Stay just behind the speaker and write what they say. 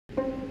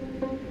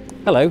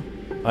Hello,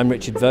 I'm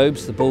Richard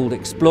Vobes, the Bald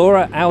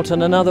Explorer, out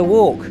on another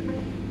walk.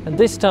 And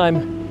this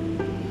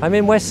time I'm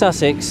in West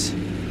Sussex.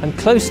 I'm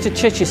close to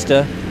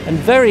Chichester and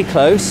very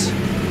close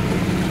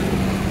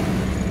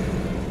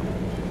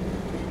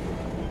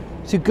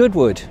to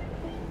Goodwood.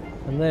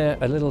 And there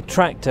a little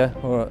tractor,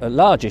 or a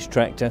largish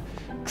tractor,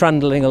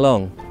 trundling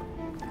along.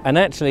 And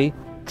actually,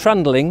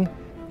 trundling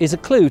is a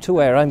clue to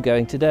where I'm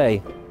going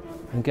today.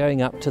 I'm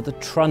going up to the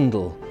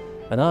Trundle,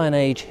 an Iron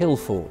Age hill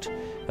fort,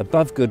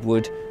 above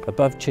Goodwood,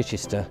 above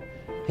Chichester,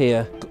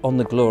 here on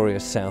the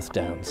glorious South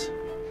Downs.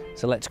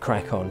 So let's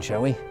crack on,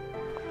 shall we?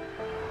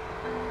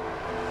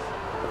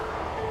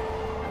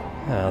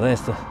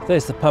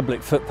 There's the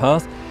public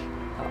footpath.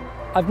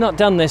 I've not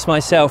done this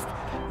myself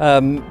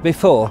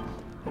before,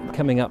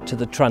 coming up to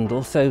the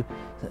Trundle, so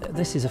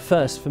this is a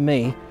first for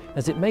me,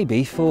 as it may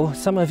be for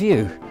some of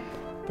you.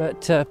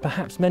 But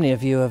perhaps many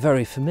of you are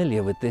very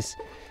familiar with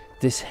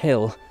this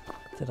hill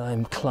that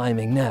I'm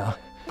climbing now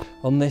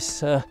on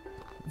this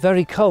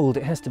very cold,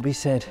 it has to be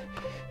said,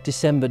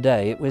 December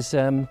day. It was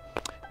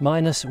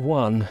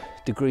 -1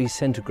 degrees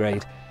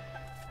centigrade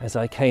as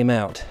I came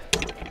out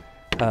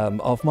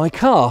of my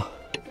car.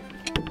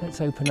 Let's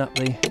open up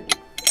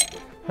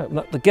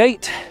the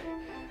gate,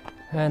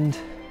 and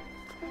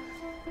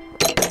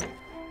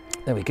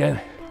there we go.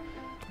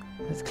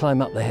 Let's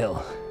climb up the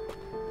hill.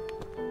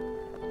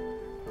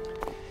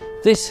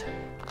 This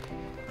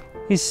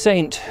is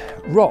St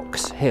Roch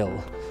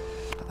Hill,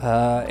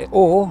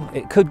 or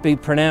it could be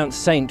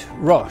pronounced St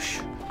Roch,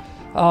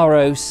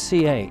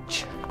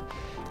 R-O-C-H.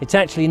 It's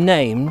actually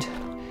named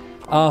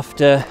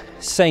after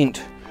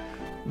St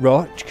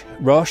Roch,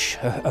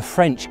 a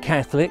French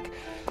Catholic,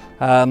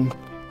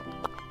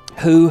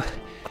 who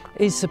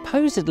is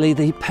supposedly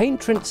the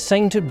patron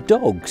saint of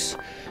dogs,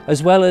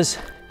 as well as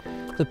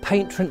the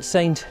patron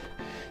saint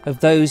of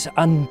those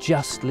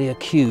unjustly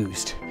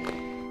accused.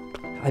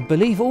 I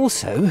believe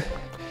also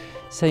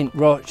St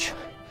Roch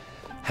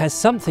has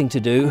something to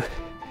do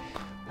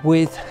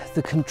with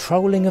the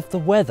controlling of the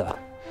weather.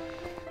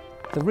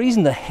 The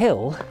reason the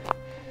hill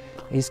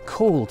is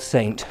called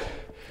St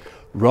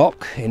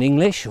Roch in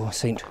English, or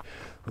St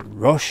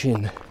Roch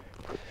in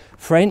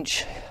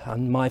French,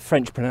 and my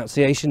French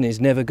pronunciation is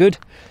never good,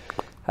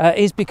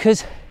 is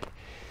because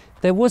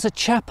there was a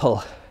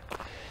chapel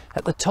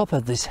at the top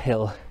of this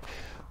hill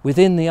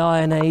within the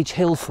Iron Age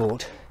hill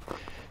fort,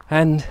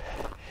 and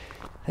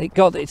it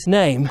got its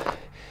name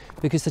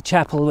because the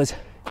chapel was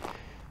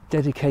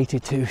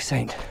dedicated to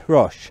St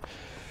Roch.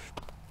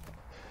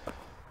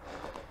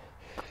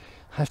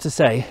 I have to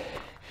say,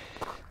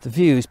 the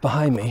views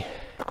behind me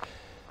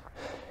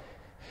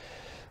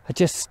are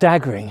just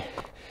staggering,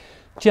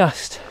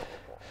 just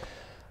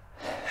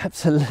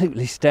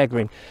absolutely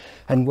staggering,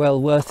 and well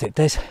worth it.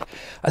 There's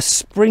a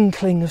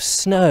sprinkling of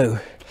snow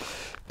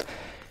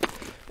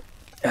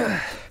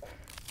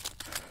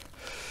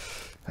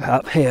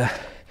up here.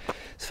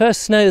 It's the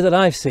first snow that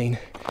I've seen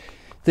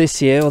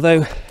this year,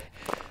 although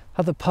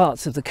other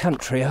parts of the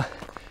country are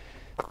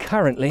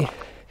currently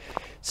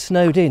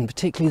snowed in,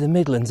 particularly the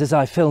Midlands as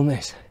I film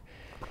this.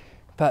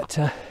 But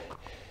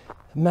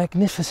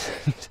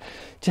magnificent,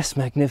 just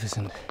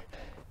magnificent.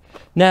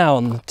 Now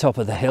on the top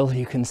of the hill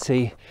you can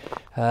see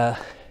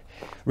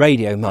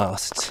radio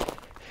masts.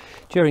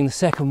 During the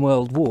Second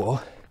World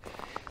War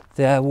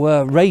there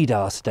were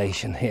radar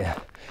stations here,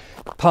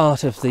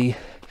 part of the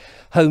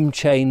home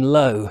chain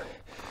low,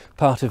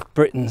 part of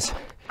Britain's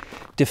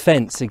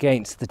defence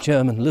against the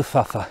German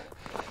Luftwaffe,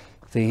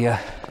 the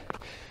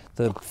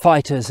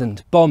fighters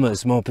and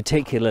bombers more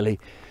particularly,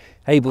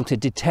 able to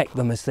detect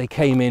them as they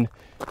came in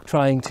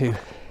trying to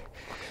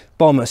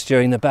bomb us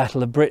during the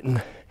Battle of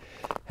Britain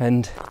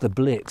and the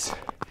Blitz.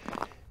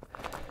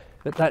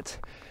 But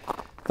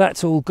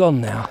that's all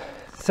gone now.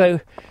 So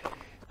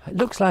it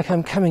looks like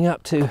I'm coming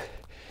up to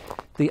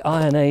the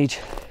Iron Age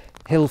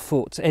hill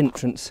fort's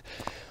entrance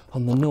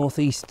on the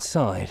northeast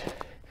side.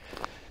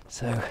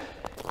 So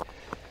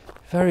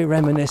very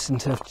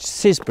reminiscent of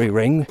Sisbury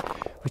Ring,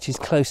 which is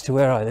close to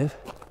where I live.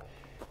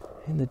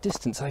 In the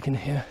distance I can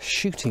hear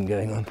shooting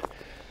going on.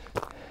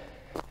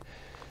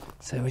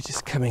 So we're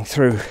just coming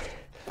through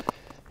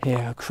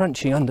here,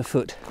 crunchy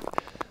underfoot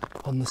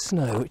on the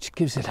snow, which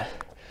gives it a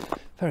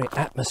very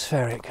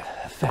atmospheric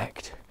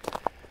effect.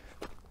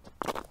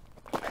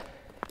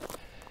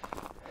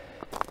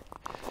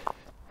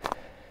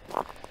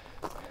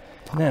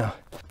 Now,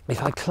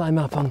 if I climb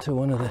up onto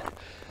one of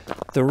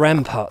the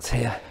ramparts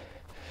here,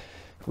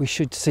 we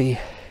should see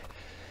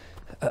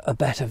a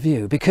better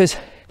view, because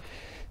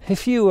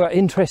if you are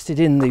interested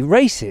in the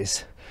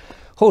races,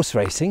 horse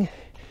racing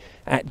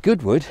at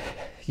Goodwood,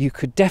 you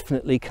could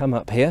definitely come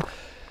up here,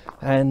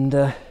 and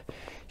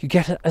you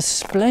get a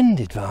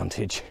splendid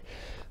vantage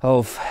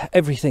of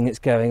everything that's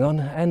going on,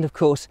 and of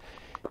course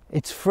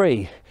it's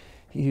free.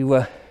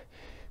 You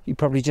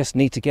probably just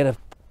need to get a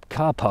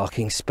car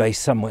parking space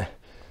somewhere.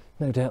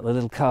 No doubt the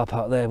little car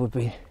park there would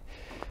be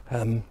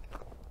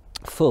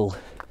full.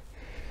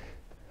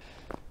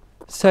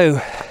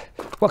 So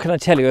what can I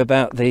tell you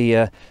about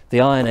the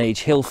Iron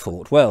Age hill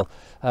fort? Well,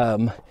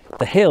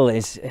 The hill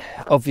is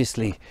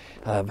obviously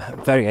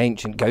very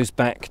ancient, goes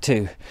back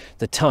to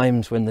the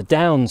times when the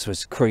Downs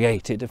was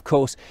created, of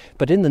course,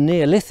 but in the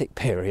Neolithic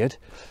period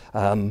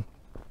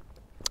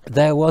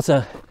there was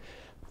a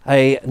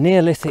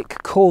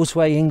Neolithic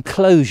causeway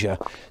enclosure,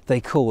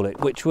 they call it,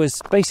 which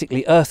was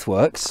basically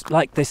earthworks,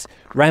 like this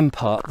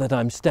rampart that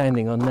I'm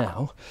standing on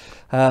now,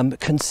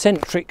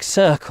 concentric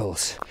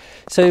circles.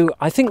 So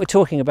I think we're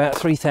talking about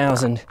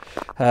 3000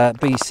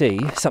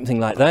 BC, something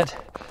like that.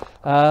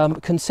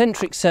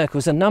 Concentric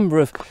circles, a number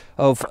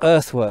of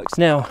earthworks.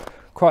 Now,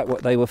 quite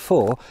what they were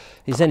for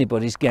is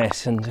anybody's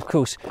guess, and of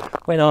course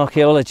when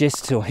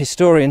archaeologists or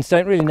historians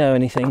don't really know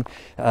anything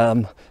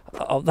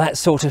of that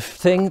sort of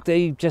thing,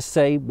 they just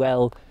say,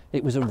 well,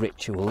 it was a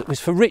ritual, it was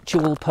for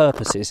ritual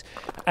purposes,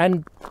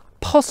 and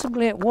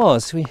possibly it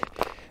was. We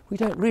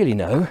don't really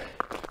know.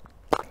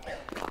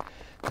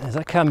 As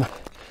I come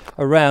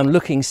around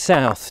looking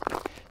south,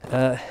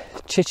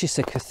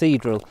 Chichester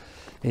Cathedral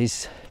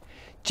is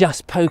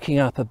just poking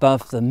up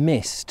above the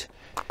mist,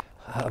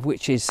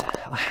 which is,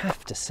 I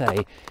have to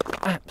say,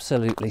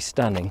 absolutely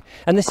stunning.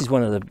 And this is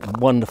one of the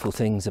wonderful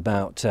things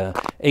about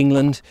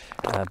England,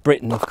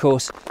 Britain, of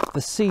course,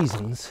 the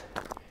seasons.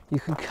 You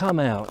can come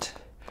out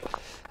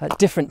at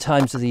different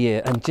times of the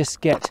year and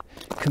just get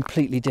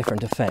completely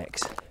different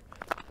effects.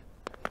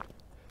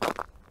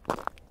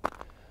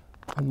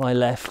 On my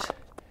left,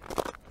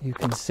 you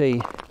can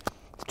see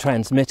the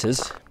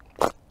transmitters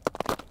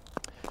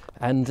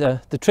and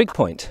the trig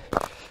point,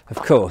 of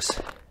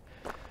course.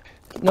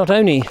 Not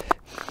only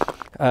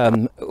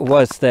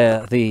was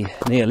there the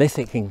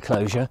Neolithic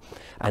enclosure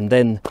and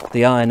then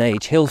the Iron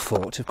Age hill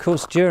fort. Of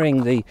course,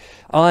 during the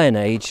Iron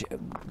Age,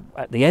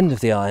 at the end of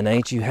the Iron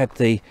Age, you had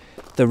the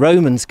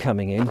Romans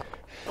coming in,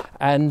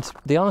 and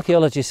the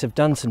archaeologists have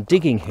done some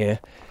digging here,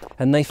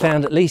 and they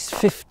found at least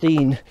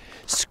 15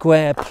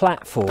 square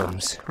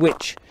platforms,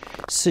 which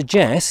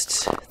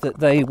suggests that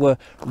they were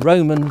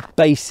Roman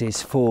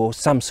bases for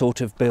some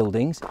sort of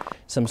buildings,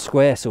 some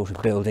square sort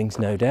of buildings,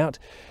 no doubt.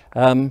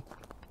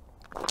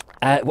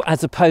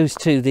 As opposed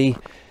to the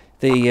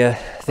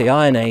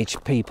Iron Age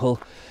people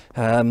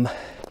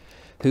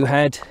who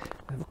had,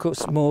 of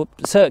course, more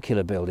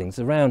circular buildings,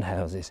 the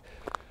roundhouses.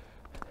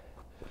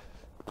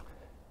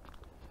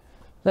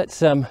 Let's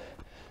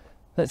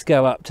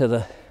go up to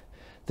the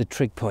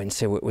trig point,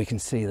 see what we can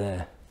see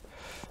there.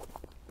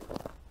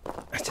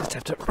 I just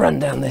have to run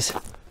down this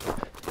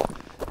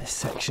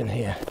section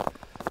here,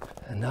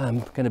 and I'm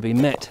going to be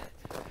met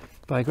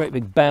by a great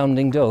big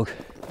bounding dog.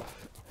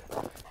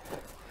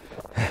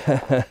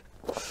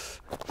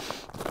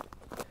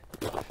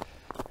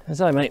 As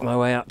I make my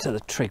way up to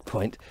the trig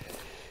point,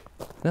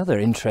 another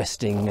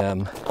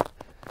interesting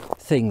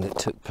thing that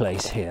took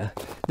place here.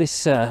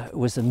 This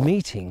was a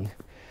meeting,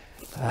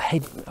 I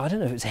don't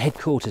know if it was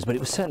headquarters, but it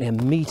was certainly a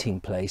meeting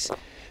place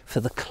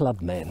for the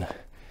Clubmen.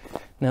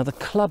 Now, the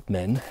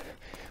Clubmen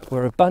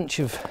were a bunch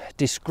of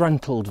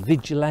disgruntled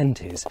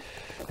vigilantes,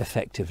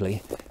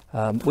 effectively,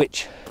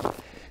 which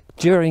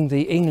during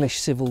the English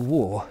Civil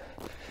War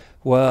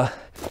were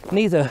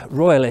neither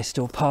royalist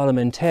or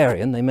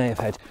parliamentarian. They may have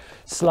had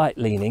slight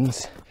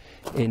leanings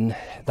in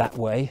that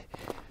way,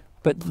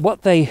 but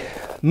what they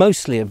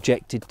mostly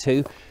objected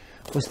to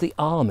was the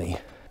army.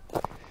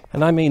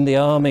 And I mean the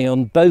army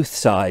on both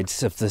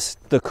sides of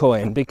the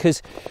coin,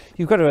 because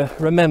you've got to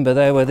remember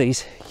there were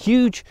these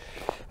huge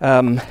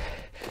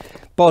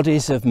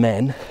bodies of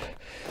men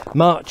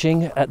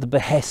marching at the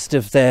behest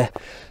of their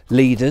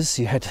leaders.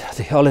 You had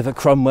the Oliver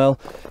Cromwell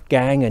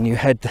gang and you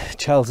had the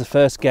Charles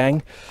I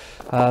gang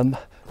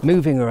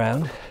moving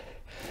around,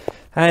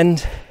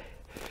 and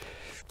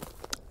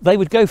they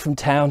would go from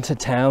town to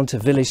town, to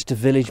village,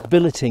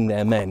 billeting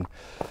their men.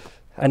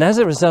 And as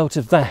a result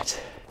of that,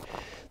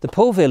 the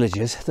poor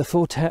villagers, the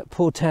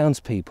poor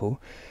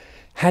townspeople,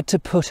 had to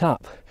put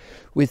up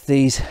with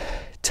these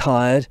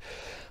tired,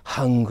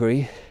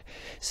 hungry,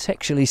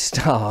 sexually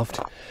starved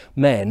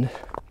men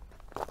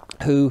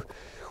who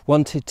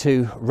wanted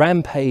to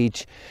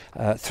rampage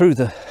through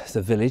the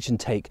village and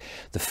take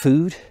the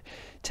food,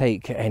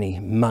 take any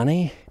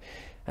money,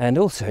 and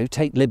also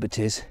take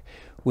liberties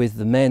with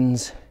the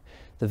men's,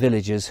 the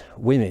villagers'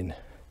 women.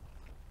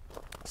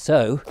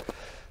 So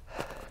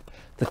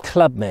the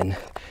Clubmen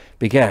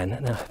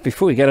began. Now,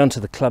 before we get onto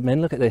the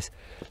Clubmen, look at this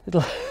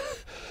a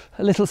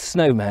little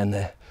snowman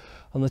there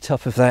on the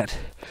top of that,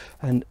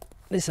 and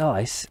this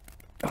ice.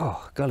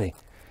 Oh golly,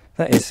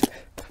 that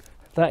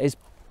is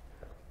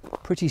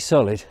pretty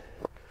solid.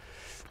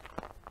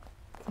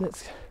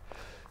 Let's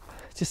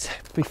just,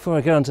 before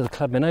I go onto the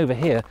Clubmen, over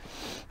here,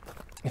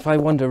 if I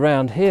wander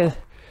around here,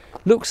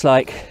 looks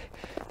like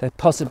there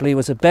possibly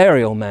was a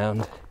burial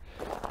mound,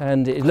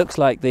 and it looks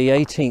like the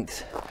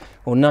 18th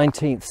or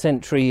 19th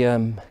century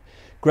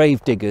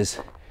grave diggers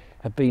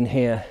have been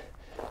here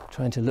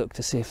trying to look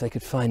to see if they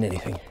could find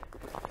anything.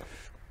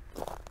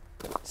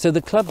 So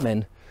the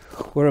Clubmen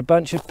were a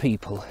bunch of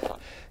people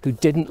who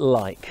didn't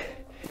like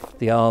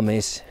the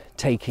armies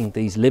taking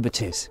these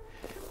liberties,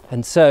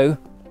 and so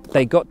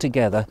they got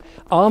together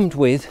armed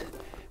with,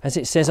 as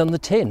it says on the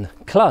tin,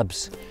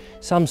 clubs.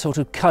 some sort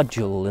of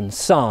cudgel and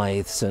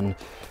scythes and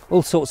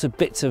all sorts of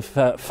bits of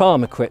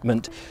farm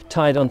equipment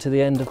tied onto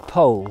the end of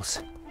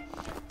poles.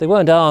 They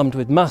weren't armed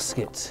with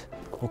muskets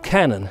or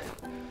cannon,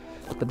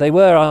 but they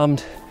were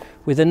armed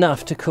with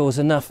enough to cause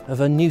enough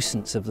of a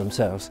nuisance of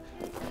themselves.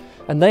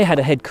 And they had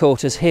a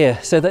headquarters here,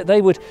 so that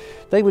they would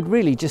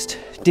really just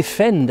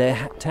defend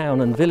their town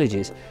and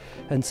villages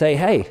and say,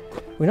 hey,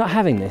 we're not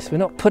having this, we're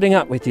not putting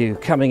up with you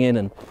coming in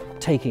and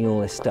taking all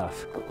this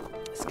stuff.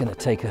 It's going to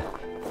take a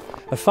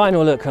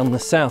final look on the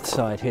south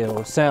side here,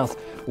 or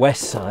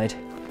southwest side.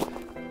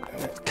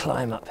 Let's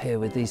climb up here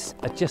with these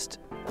just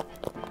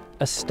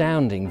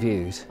astounding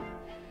views,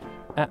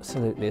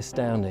 absolutely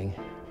astounding.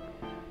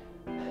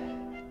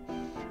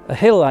 A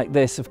hill like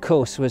this, of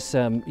course, was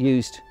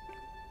used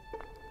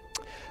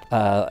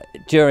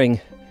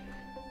during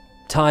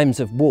times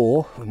of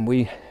war, and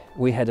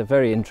we had a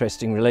very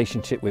interesting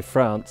relationship with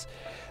France,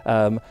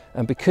 and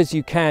because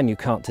you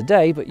can't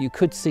today, but you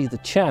could see the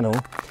channel.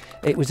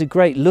 It was a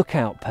great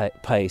lookout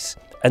place,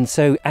 and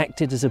so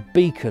acted as a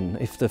beacon.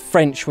 If the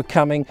French were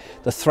coming,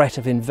 the threat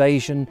of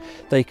invasion,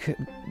 the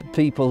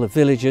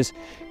villagers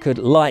could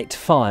light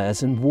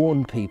fires and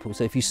warn people.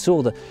 So if you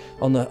saw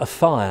a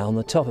fire on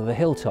the top of a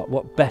hilltop,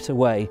 what better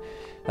way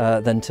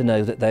than to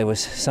know that there was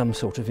some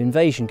sort of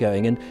invasion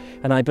going.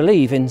 And I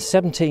believe in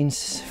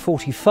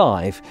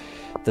 1745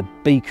 the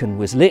beacon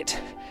was lit,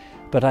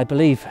 but I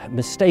believe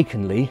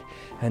mistakenly,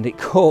 and it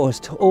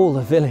caused all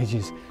the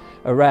villagers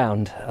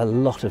around a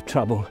lot of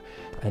trouble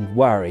and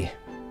worry.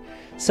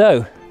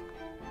 So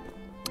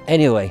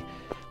anyway,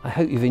 I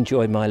hope you've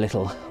enjoyed my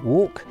little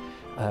walk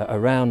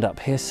around up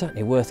here.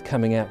 Certainly worth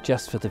coming out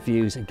just for the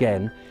views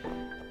again,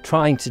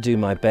 trying to do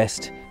my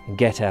best and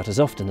get out as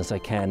often as I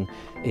can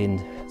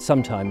in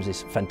sometimes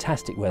this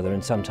fantastic weather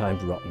and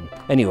sometimes rotten.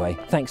 Anyway,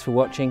 thanks for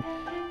watching,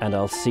 and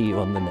I'll see you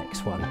on the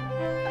next one.